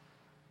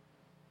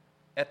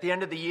At the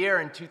end of the year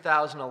in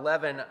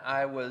 2011,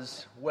 I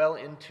was well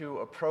into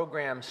a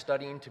program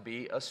studying to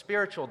be a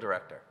spiritual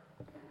director.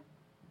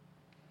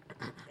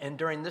 And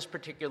during this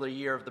particular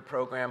year of the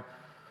program,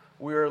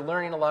 we were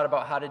learning a lot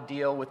about how to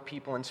deal with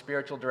people in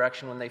spiritual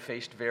direction when they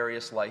faced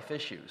various life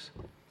issues.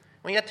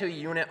 We got to a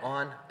unit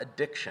on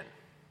addiction.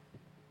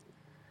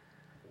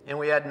 And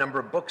we had a number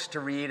of books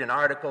to read and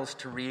articles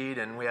to read,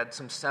 and we had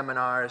some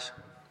seminars.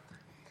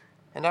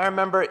 And I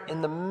remember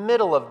in the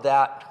middle of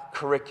that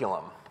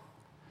curriculum,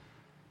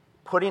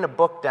 putting a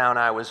book down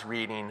I was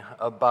reading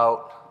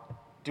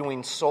about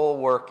doing soul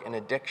work in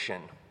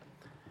addiction.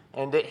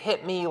 And it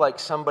hit me like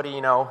somebody,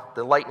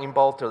 the lightning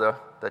bolt or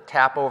the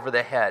tap over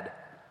the head.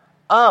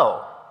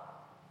 Oh,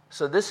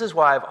 so this is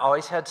why I've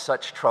always had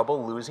such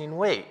trouble losing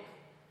weight.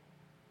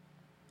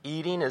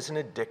 Eating is an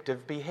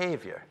addictive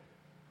behavior.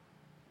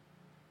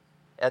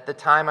 At the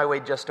time, I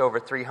weighed just over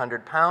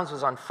 300 pounds,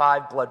 was on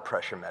 5 blood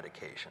pressure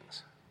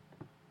medications.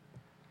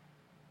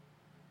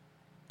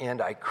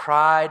 And I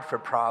cried for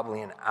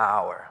probably an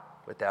hour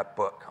with that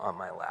book on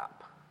my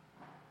lap.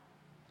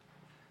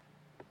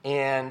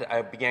 And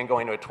I began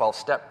going to a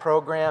 12-step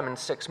program. In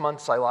 6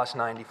 months, I lost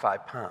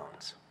 95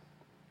 pounds.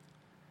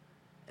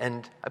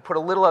 And I put a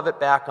little of it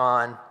back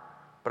on,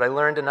 but I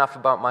learned enough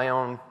about my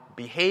own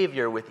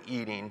behavior with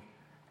eating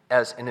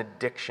as an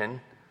addiction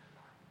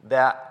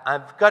that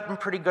I've gotten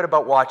pretty good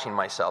about watching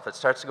myself. It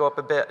starts to go up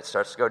a bit, it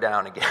starts to go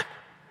down again.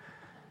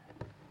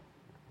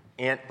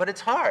 But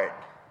it's hard.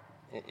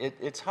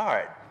 It's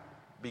hard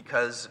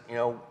because,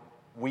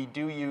 we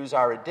do use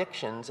our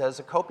addictions as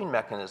a coping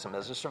mechanism,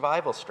 as a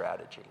survival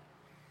strategy.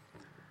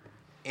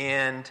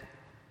 And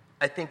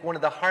I think one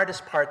of the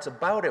hardest parts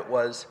about it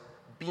was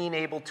being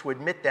able to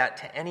admit that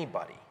to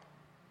anybody,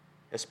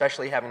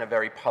 especially having a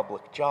very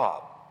public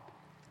job.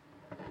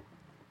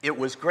 It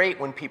was great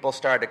when people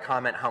started to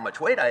comment how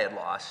much weight I had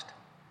lost,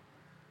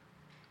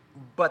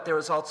 but there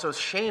was also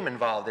shame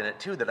involved in it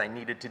too, that I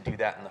needed to do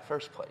that in the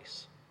first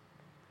place.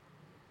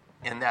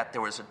 And that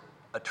there was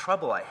a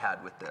trouble I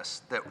had with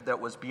this that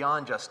was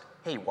beyond just,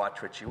 hey,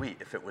 watch what you eat.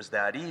 If it was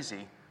that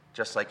easy,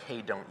 just like,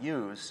 hey, don't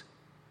use,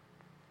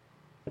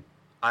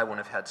 I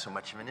wouldn't have had so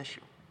much of an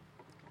issue.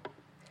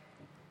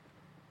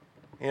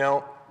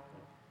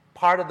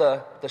 Part of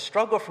the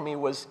struggle for me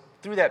was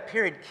through that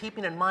period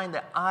keeping in mind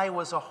that I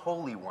was a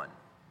holy one,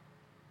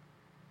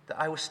 that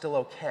I was still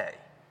okay.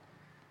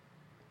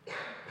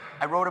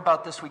 I wrote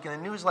about this week in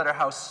the newsletter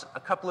how a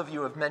couple of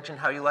you have mentioned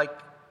how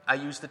I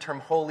use the term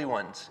holy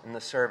ones in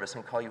the service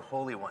and call you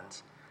holy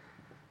ones.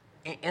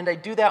 And I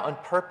do that on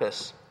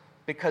purpose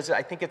because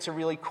I think it's a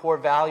really core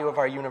value of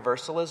our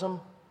universalism.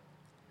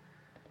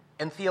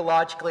 And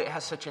theologically, it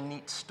has such a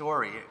neat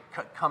story.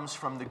 It comes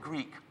from the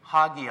Greek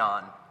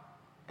hagion,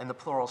 and the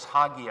plural's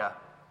hagia.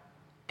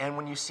 And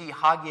when you see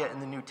hagia in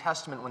the New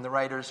Testament, when the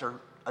writers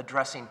are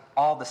addressing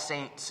all the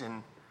saints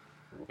in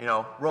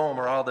Rome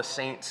or all the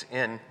saints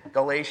in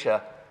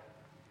Galatia,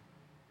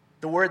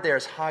 the word there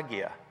is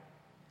hagia,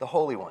 the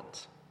holy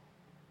ones.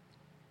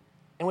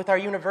 And with our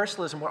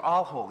universalism, we're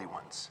all holy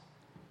ones.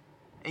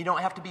 And you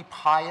don't have to be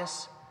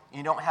pious.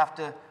 You don't have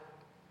to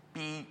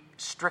be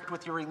strict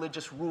with your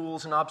religious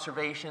rules and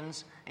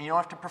observations. And you don't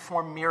have to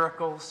perform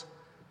miracles.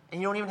 And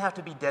you don't even have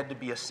to be dead to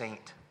be a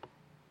saint.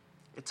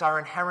 It's our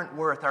inherent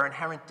worth, our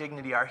inherent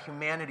dignity, our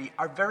humanity,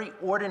 our very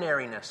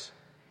ordinariness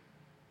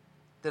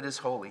that is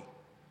holy.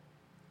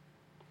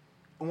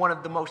 One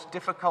of the most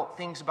difficult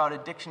things about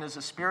addiction as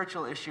a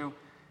spiritual issue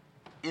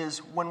is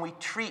when we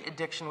treat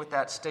addiction with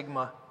that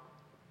stigma,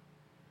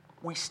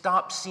 we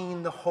stop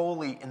seeing the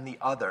holy in the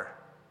other.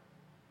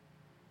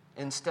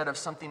 Instead of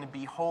something to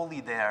be holy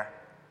there,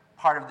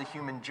 part of the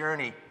human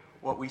journey,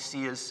 what we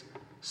see is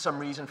some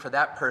reason for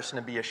that person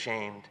to be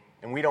ashamed.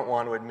 And we don't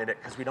want to admit it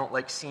because we don't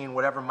like seeing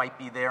whatever might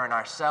be there in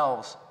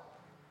ourselves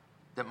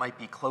that might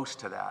be close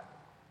to that.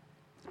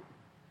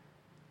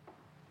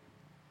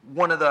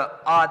 One of the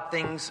odd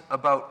things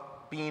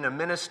about being a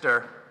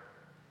minister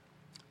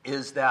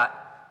is that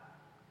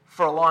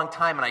for a long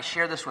time, and I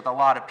share this with a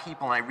lot of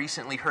people, and I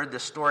recently heard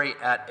this story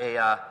at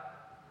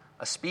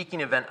a speaking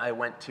event I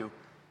went to,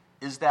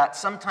 is that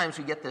sometimes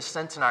we get this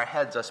sense in our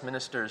heads, us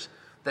ministers,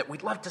 that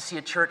we'd love to see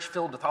a church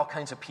filled with all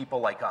kinds of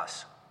people like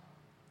us.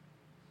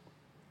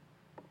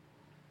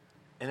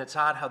 And it's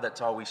odd how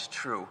that's always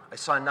true. I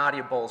saw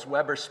Nadia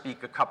Bowles-Weber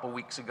speak a couple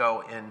weeks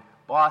ago in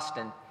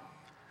Boston.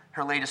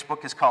 Her latest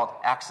book is called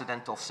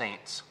Accidental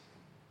Saints.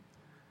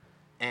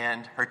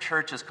 And her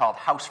church is called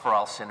House for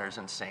All Sinners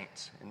and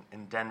Saints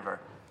in Denver.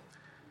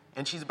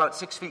 And she's about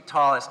 6 feet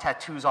tall, has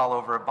tattoos all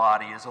over her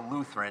body, is a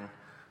Lutheran,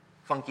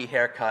 funky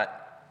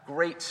haircut,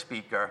 great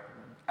speaker,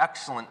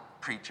 excellent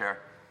preacher.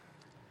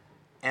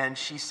 And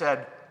she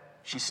said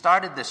she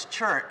started this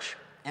church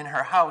in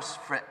her house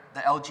for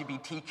the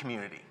LGBT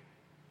community.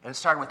 And it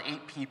started with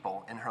 8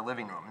 people in her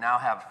living room, now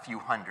have a few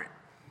hundred.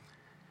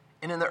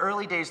 And in the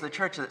early days of the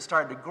church that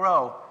started to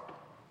grow,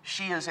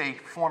 she is a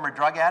former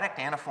drug addict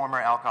and a former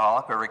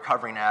alcoholic, or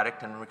recovering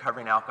addict and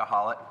recovering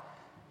alcoholic.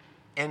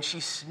 And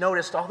she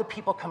noticed all the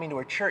people coming to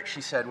her church,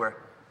 she said, were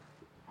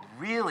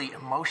really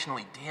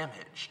emotionally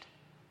damaged.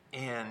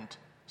 and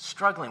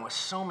struggling with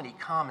so many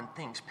common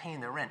things,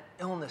 paying the rent,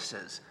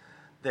 illnesses,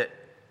 that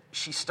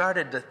she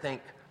started to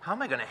think, how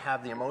am I going to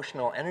have the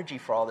emotional energy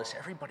for all this?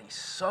 Everybody's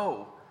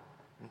so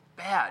in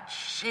bad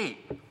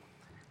shape.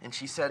 And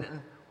she said,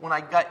 and when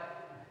I got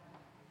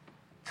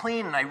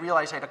clean and I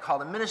realized I had to call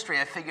the ministry,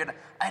 I figured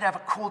I'd have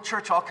a cool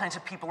church, all kinds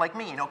of people like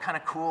me, kind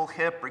of cool,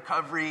 hip,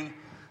 recovery,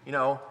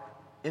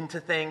 into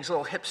things, a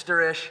little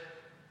hipsterish.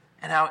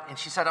 And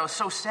she said, I was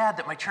so sad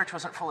that my church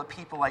wasn't full of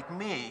people like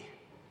me,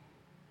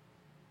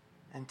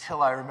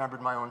 until I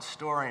remembered my own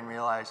story and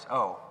realized,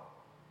 oh,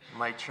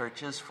 my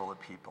church is full of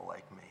people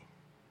like me.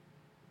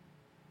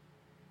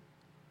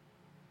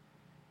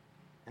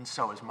 And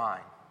so is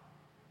mine.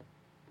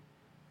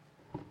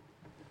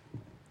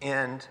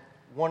 And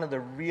one of the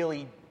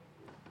really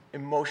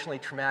emotionally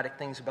traumatic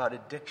things about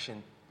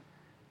addiction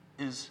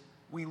is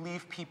we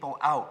leave people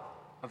out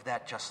of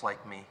that just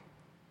like me.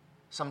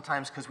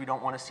 Sometimes because we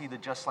don't want to see the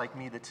just like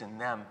me that's in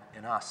them,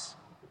 in us.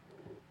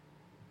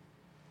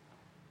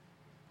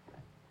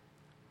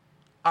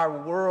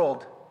 Our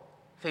world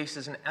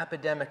faces an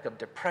epidemic of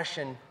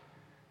depression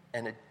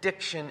and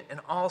addiction and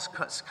all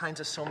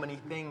kinds of so many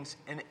things,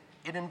 and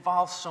it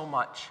involves so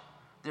much.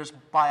 There's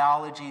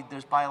biology,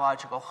 there's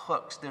biological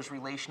hooks, there's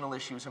relational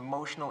issues,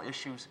 emotional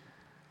issues,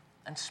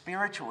 and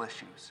spiritual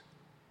issues.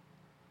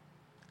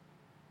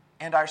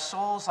 And our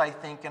souls, I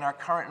think, in our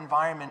current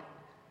environment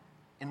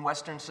in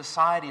Western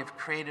society have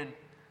created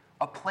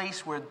a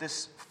place where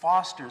this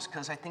fosters,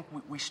 because I think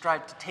we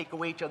strive to take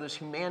away each other's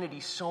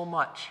humanity so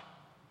much,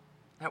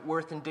 that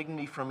worth and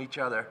dignity from each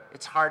other.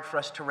 It's hard for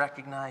us to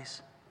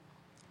recognize.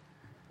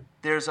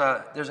 There's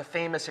a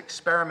famous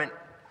experiment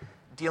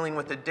dealing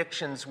with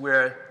addictions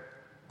where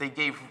they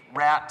gave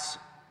rats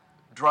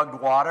drugged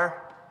water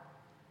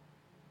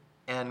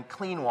and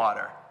clean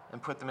water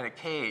and put them in a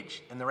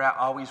cage, and the rat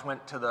always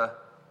went to the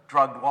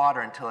drugged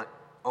water until it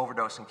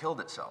overdosed and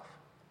killed itself.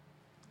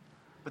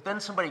 But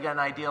then somebody got an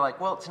idea like,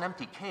 well, it's an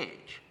empty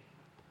cage.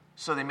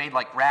 So they made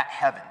like rat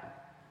heaven,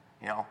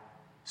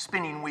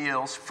 spinning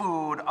wheels,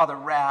 food, other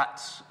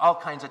rats, all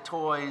kinds of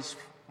toys,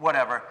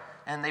 whatever.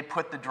 And they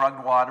put the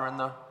drugged water and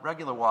the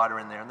regular water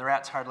in there, and the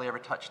rats hardly ever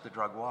touched the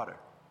drugged water.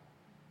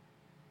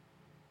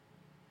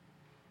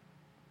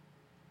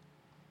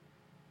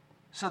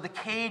 So the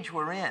cage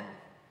we're in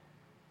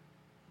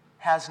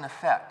has an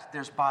effect.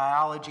 There's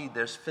biology,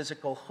 there's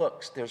physical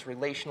hooks, there's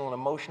relational and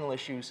emotional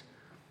issues.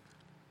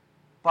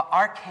 But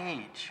our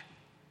cage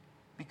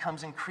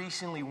becomes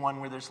increasingly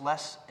one where there's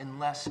less and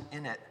less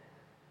in it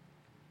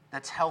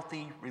that's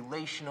healthy,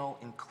 relational,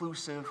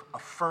 inclusive,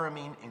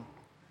 affirming, and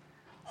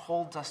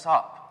holds us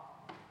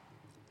up.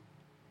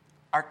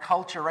 Our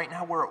culture, right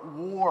now, we're at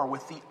war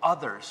with the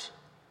others,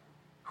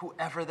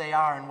 whoever they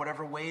are, in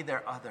whatever way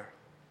they're other.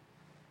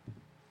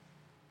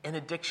 And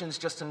addiction's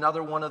just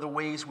another one of the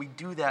ways we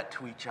do that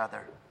to each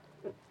other.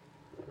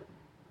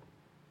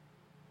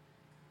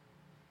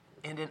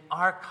 And in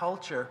our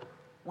culture,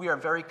 we are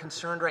very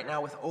concerned right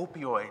now with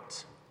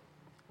opioids.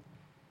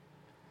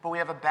 But we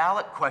have a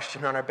ballot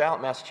question on our ballot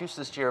in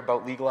Massachusetts this year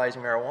about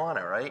legalizing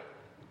marijuana, right?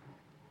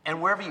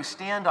 And wherever you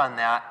stand on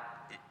that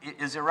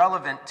is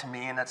irrelevant to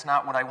me, and that's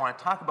not what I want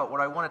to talk about. What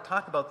I want to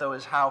talk about, though,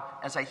 is how,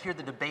 as I hear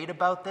the debate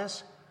about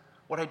this,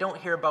 what I don't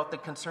hear about the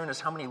concern is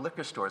how many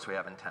liquor stores we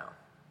have in town.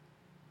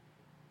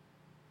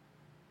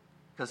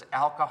 Because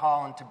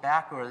alcohol and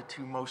tobacco are the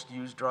two most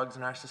used drugs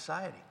in our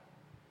society.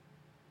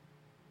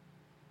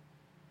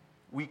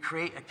 We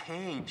create a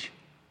cage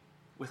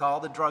with all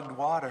the drugged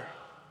water.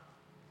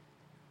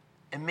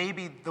 And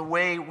maybe the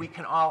way we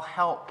can all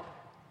help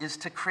is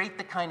to create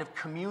the kind of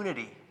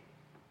community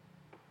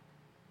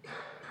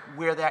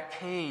where that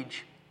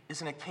cage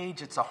isn't a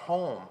cage, it's a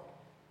home.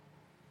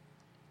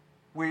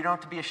 Where you don't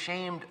have to be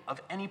ashamed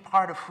of any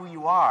part of who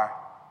you are,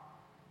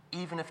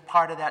 even if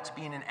part of that's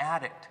being an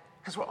addict.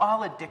 Because we're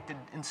all addicted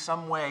in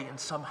some way and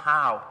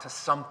somehow to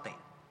something.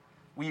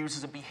 We use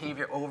as a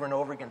behavior over and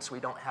over again so we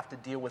don't have to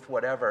deal with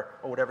whatever,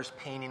 or whatever's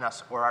paining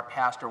us, or our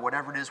past, or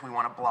whatever it is we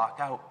want to block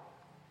out.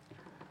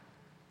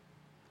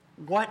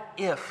 What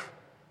if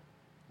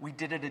we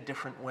did it a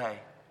different way?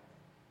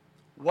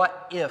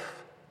 What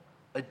if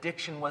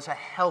addiction was a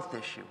health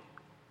issue,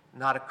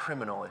 not a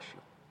criminal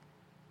issue?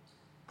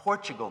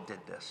 Portugal did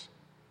this.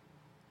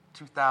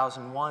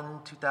 2001,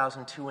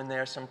 2002, in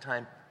there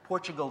sometime.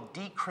 Portugal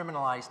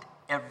decriminalized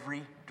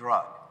every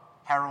drug.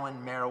 Heroin,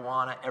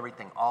 marijuana,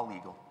 everything, all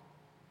legal.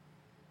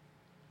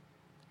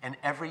 And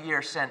every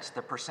year since,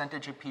 the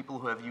percentage of people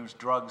who have used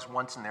drugs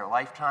once in their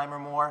lifetime or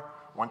more,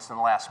 once in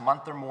the last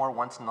month or more,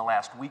 once in the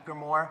last week or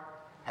more,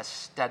 has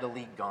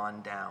steadily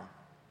gone down.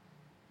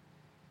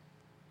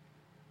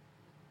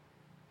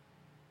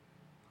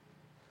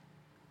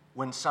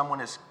 When someone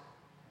is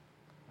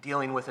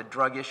dealing with a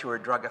drug issue or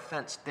a drug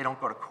offense, they don't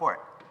go to court.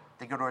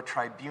 They go to a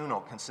tribunal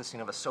consisting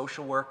of a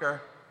social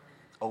worker,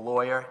 a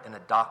lawyer, and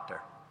a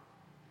doctor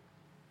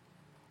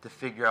to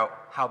figure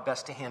out how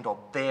best to handle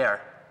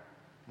their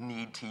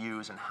need to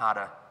use and how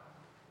to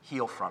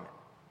heal from it.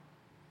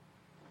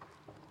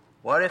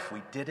 What if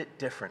we did it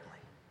differently?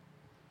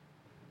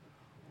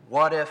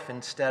 What if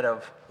instead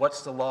of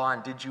what's the law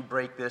and did you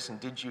break this and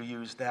did you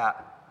use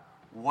that,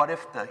 what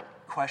if the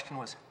question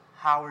was,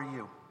 how are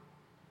you?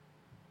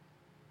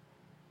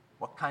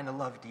 What kind of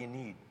love do you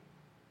need?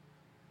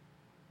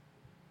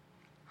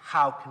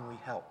 How can we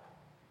help?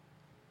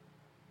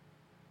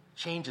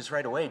 Changes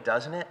right away,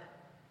 doesn't it?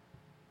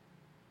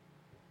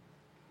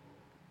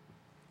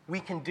 We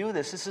can do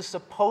this. This is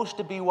supposed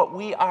to be what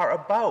we are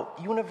about,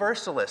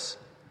 universalists.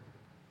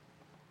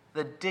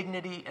 The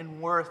dignity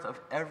and worth of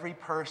every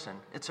person.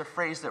 It's a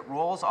phrase that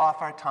rolls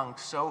off our tongue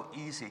so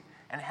easy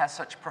and has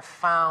such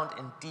profound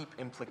and deep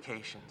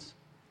implications.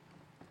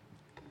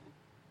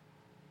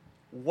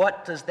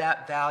 What does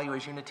that value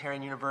as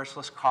Unitarian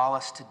Universalists call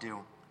us to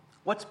do?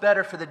 What's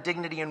better for the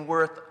dignity and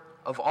worth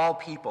of all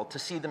people, to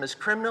see them as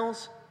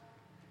criminals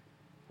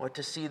or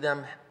to see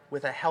them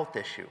with a health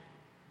issue?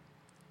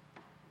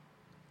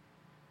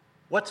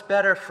 What's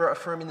better for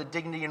affirming the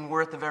dignity and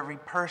worth of every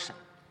person?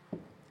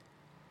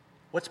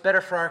 What's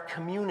better for our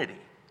community?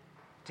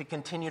 To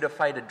continue to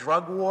fight a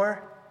drug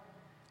war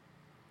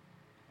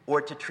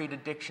or to treat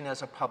addiction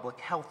as a public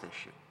health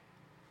issue?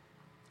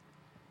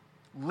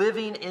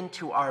 Living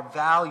into our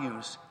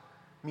values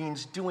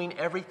means doing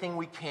everything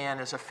we can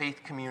as a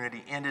faith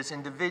community and as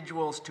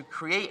individuals to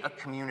create a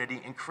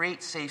community and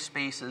create safe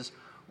spaces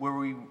where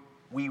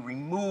we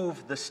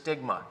remove the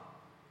stigma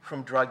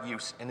from drug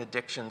use and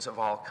addictions of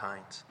all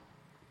kinds.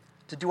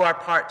 To do our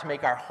part to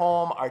make our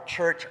home, our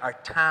church, our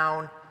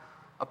town,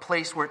 a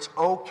place where it's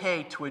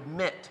okay to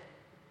admit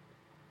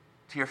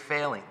to your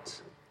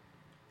failings,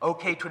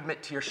 okay to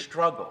admit to your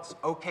struggles,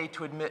 okay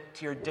to admit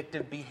to your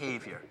addictive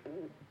behavior,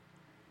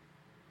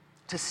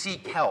 to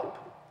seek help,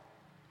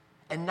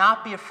 and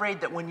not be afraid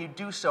that when you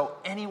do so,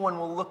 anyone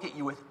will look at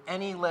you with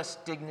any less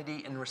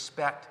dignity and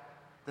respect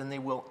than they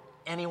will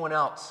anyone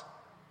else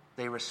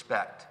they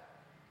respect.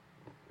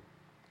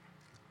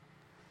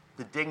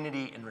 The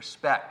dignity and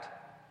respect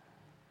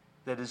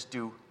that is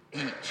due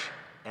each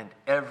and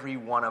every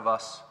one of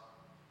us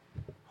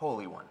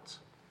holy ones.